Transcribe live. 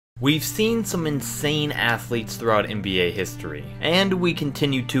We've seen some insane athletes throughout NBA history, and we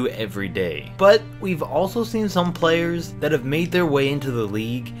continue to every day. But we've also seen some players that have made their way into the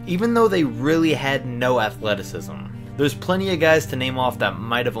league even though they really had no athleticism. There's plenty of guys to name off that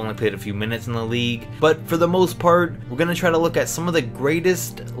might have only played a few minutes in the league, but for the most part, we're going to try to look at some of the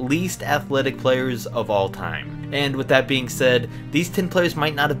greatest, least athletic players of all time. And with that being said, these 10 players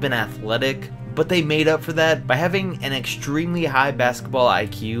might not have been athletic, but they made up for that by having an extremely high basketball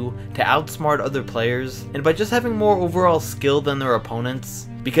IQ to outsmart other players, and by just having more overall skill than their opponents.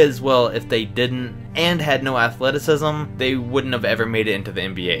 Because, well, if they didn't and had no athleticism, they wouldn't have ever made it into the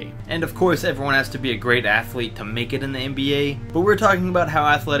NBA. And of course, everyone has to be a great athlete to make it in the NBA, but we're talking about how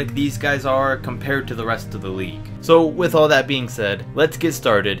athletic these guys are compared to the rest of the league. So with all that being said, let's get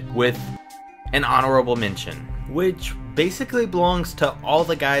started with an honorable mention, which basically belongs to all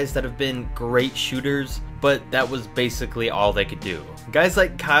the guys that have been great shooters, but that was basically all they could do. Guys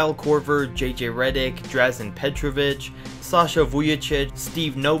like Kyle Korver, JJ Redick, Drazen Petrovic, Sasha Vujacic,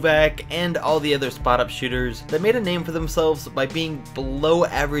 Steve Novak, and all the other spot-up shooters that made a name for themselves by being below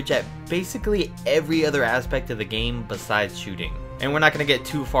average at basically every other aspect of the game besides shooting. And we're not going to get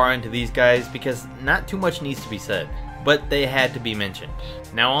too far into these guys because not too much needs to be said, but they had to be mentioned.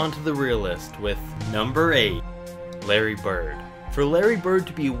 Now on to the real list with number 8, Larry Bird. For Larry Bird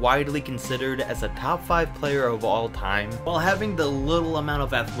to be widely considered as a top 5 player of all time, while having the little amount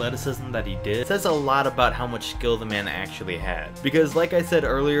of athleticism that he did, says a lot about how much skill the man actually had. Because like I said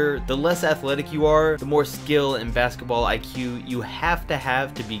earlier, the less athletic you are, the more skill and basketball IQ you have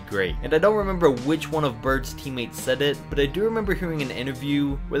to be great. And I don't remember which one of Bird's teammates said it, but I do remember hearing an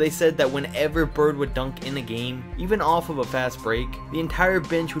interview where they said that whenever Bird would dunk in a game, even off of a fast break, the entire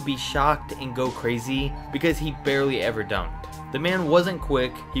bench would be shocked and go crazy because he barely ever dunked. The man wasn't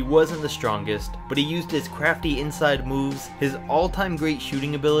quick, he wasn't the strongest, but he used his crafty inside moves, his all-time great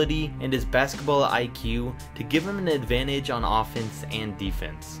shooting ability, and his basketball IQ to give him an advantage on offense and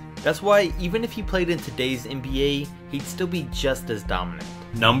defense. That's why even if he played in today's NBA, he'd still be just as dominant.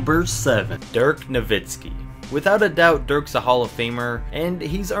 Number 7, Dirk Nowitzki. Without a doubt, Dirk's a Hall of Famer, and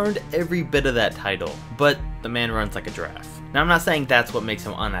he's earned every bit of that title, but the man runs like a giraffe. Now I'm not saying that's what makes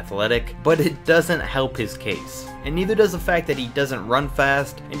him unathletic, but it doesn't help his case. And neither does the fact that he doesn't run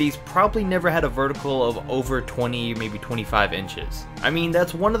fast, and he's probably never had a vertical of over 20, maybe 25 inches. I mean,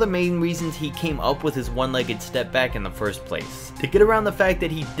 that's one of the main reasons he came up with his one-legged step back in the first place. To get around the fact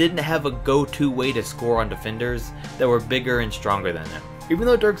that he didn't have a go-to way to score on defenders that were bigger and stronger than him. Even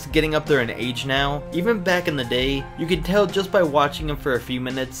though Dirk's getting up there in age now, even back in the day, you could tell just by watching him for a few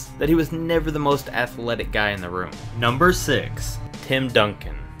minutes that he was never the most athletic guy in the room. Number 6, Tim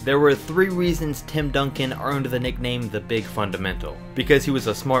Duncan. There were 3 reasons Tim Duncan earned the nickname the Big Fundamental. Because he was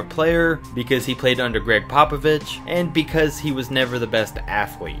a smart player, because he played under Greg Popovich, and because he was never the best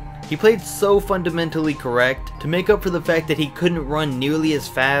athlete. He played so fundamentally correct to make up for the fact that he couldn't run nearly as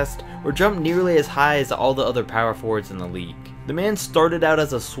fast or jump nearly as high as all the other power forwards in the league. The man started out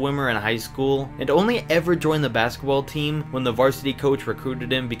as a swimmer in high school and only ever joined the basketball team when the varsity coach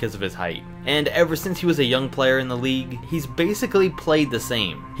recruited him because of his height. And ever since he was a young player in the league, he's basically played the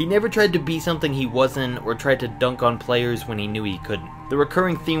same. He never tried to be something he wasn't or tried to dunk on players when he knew he couldn't. The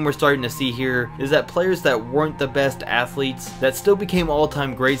recurring theme we're starting to see here is that players that weren't the best athletes that still became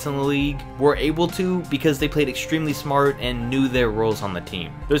all-time greats in the league were able to because they played extremely smart and knew their roles on the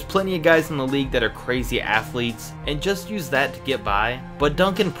team. There's plenty of guys in the league that are crazy athletes and just use that to get by, but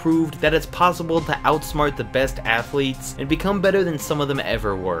Duncan proved that it's possible to outsmart the best athletes and become better than some of them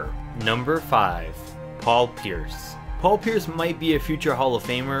ever were. Number 5, Paul Pierce. Paul Pierce might be a future Hall of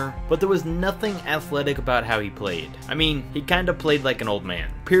Famer, but there was nothing athletic about how he played. I mean, he kinda played like an old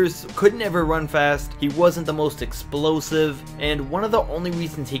man. Pierce couldn't ever run fast, he wasn't the most explosive, and one of the only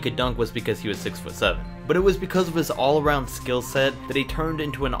reasons he could dunk was because he was 6'7". But it was because of his all-around skill set that he turned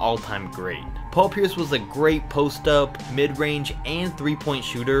into an all-time great. Paul Pierce was a great post-up, mid-range, and three-point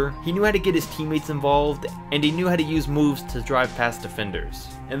shooter. He knew how to get his teammates involved, and he knew how to use moves to drive past defenders.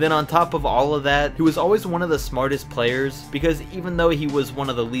 And then on top of all of that, he was always one of the smartest players because even though he was one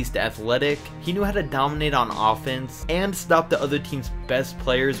of the least athletic, he knew how to dominate on offense and stop the other team's best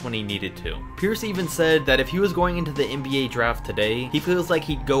players when he needed to. Pierce even said that if he was going into the NBA draft today, he feels like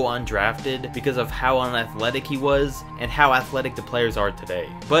he'd go undrafted because of how unathletic he was and how athletic the players are today.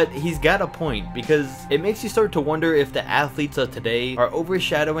 But he's got a point because it makes you start to wonder if the athletes of today are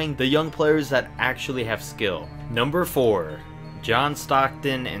overshadowing the young players that actually have skill. Number 4. John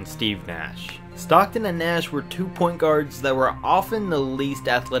Stockton and Steve Nash. Stockton and Nash were 2 point guards that were often the least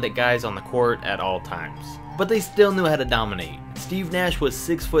athletic guys on the court at all times. but they still knew how to dominate. Steve Nash was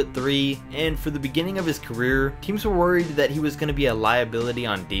 6'3", and for the beginning of his career, teams were worried that he was going to be a liability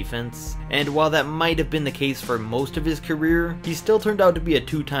on defense, and while that might have been the case for most of his career, he still turned out to be a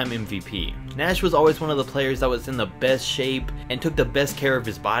 2-time MVP. Nash was always one of the players that was in the best shape and took the best care of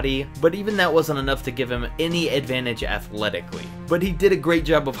his body, but even that wasn't enough to give him any advantage athletically. But he did a great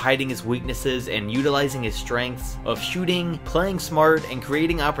job of hiding his weaknesses and utilizing his strengths, of shooting, playing smart, and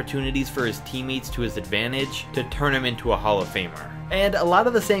creating opportunities for his teammates to his advantage to turn him into a Hall of Famer. And a lot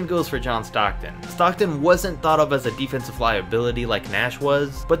of the same goes for John Stockton. Stockton wasn't thought of as a defensive liability like Nash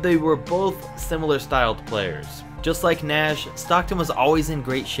was, but they were both similar styled players. Just like Nash, Stockton was always in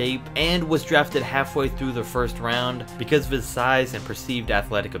great shape and was drafted halfway through the first round because of his size and perceived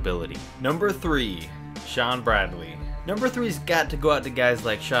athletic ability. Number 3, Shawn Bradley. Number 3's got to go out to guys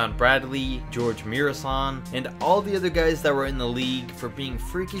like Shawn Bradley, George Mirasan, and all the other guys that were in the league for being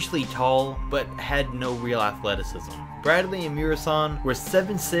freakishly tall but had no real athleticism. Bradley and Mirasan were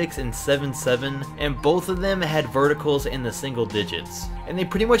 7'6" and 7'7", and both of them had verticals in the single digits. And they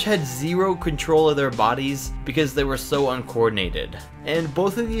pretty much had zero control of their bodies because they were so uncoordinated. And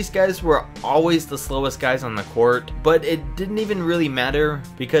both of these guys were always the slowest guys on the court, but it didn't even really matter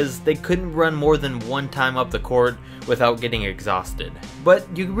because they couldn't run more than one time up the court without getting exhausted. But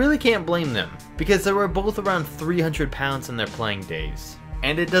you really can't blame them because they were both around 300 pounds in their playing days.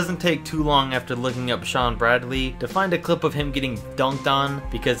 And it doesn't take too long after looking up Shawn Bradley to find a clip of him getting dunked on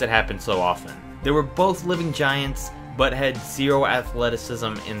because it happened so often. They were both living giants, but had zero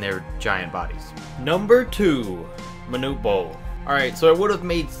athleticism in their giant bodies. Number 2, Manute Bol. Alright, so it would have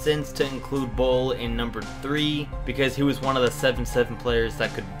made sense to include Bol in number 3 because he was one of the 7'7" players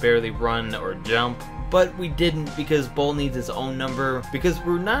that could barely run or jump. But we didn't because Bol needs his own number because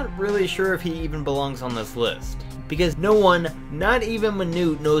we're not really sure if he even belongs on this list. Because no one, not even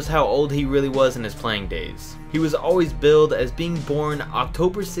Manute, knows how old he really was in his playing days. He was always billed as being born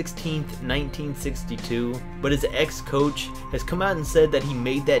October 16th, 1962, but his ex-coach has come out and said that he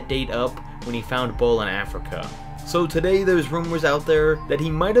made that date up when he found Bol in Africa. So today there's rumors out there that he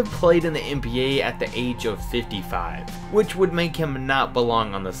might have played in the NBA at the age of 55, which would make him not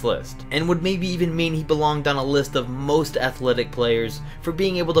belong on this list, and would maybe even mean he belonged on a list of most athletic players for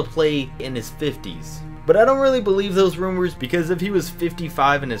being able to play in his 50s. But I don't really believe those rumors because if he was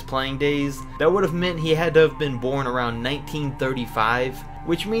 55 in his playing days, that would have meant he had to have been born around 1935,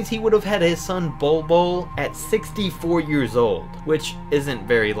 which means he would have had his son Bol at 64 years old, which isn't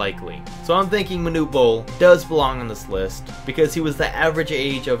very likely. So I'm thinking Manute Bol does belong on this list because he was the average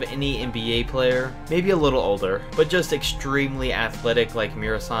age of any NBA player, maybe a little older, but just extremely athletic like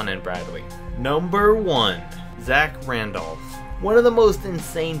Mirasan and Bradley. Number 1, Zach Randolph. One of the most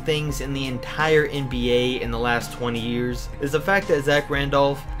insane things in the entire NBA in the last 20 years is the fact that Zach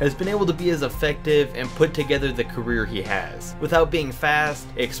Randolph has been able to be as effective and put together the career he has, without being fast,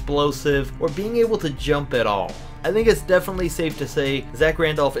 explosive, or being able to jump at all. I think it's definitely safe to say Zach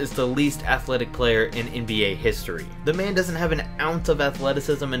Randolph is the least athletic player in NBA history. The man doesn't have an ounce of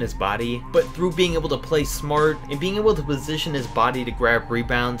athleticism in his body, but through being able to play smart and being able to position his body to grab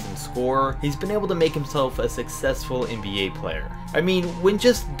rebounds and score, he's been able to make himself a successful NBA player. I mean, when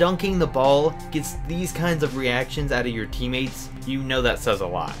just dunking the ball gets these kinds of reactions out of your teammates, you know that says a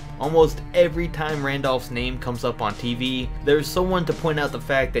lot. Almost every time Randolph's name comes up on TV, there's someone to point out the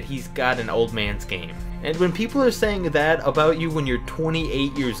fact that he's got an old man's game. And when people are saying that about you when you're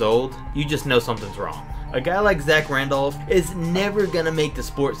 28 years old, you just know something's wrong. A guy like Zach Randolph is never gonna make the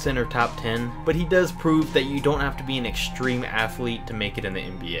SportsCenter top 10, but he does prove that you don't have to be an extreme athlete to make it in the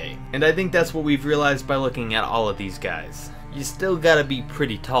NBA. And I think that's what we've realized by looking at all of these guys. You still gotta be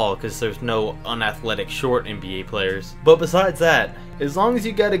pretty tall because there's no unathletic short NBA players. But besides that, as long as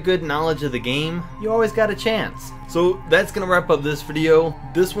you got a good knowledge of the game, you always got a chance. So that's gonna wrap up this video.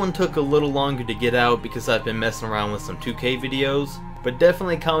 This one took a little longer to get out because I've been messing around with some 2K videos. But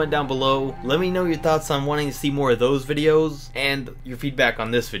definitely comment down below, let me know your thoughts on wanting to see more of those videos, and your feedback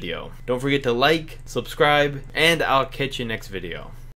on this video. Don't forget to like, subscribe, and I'll catch you next video.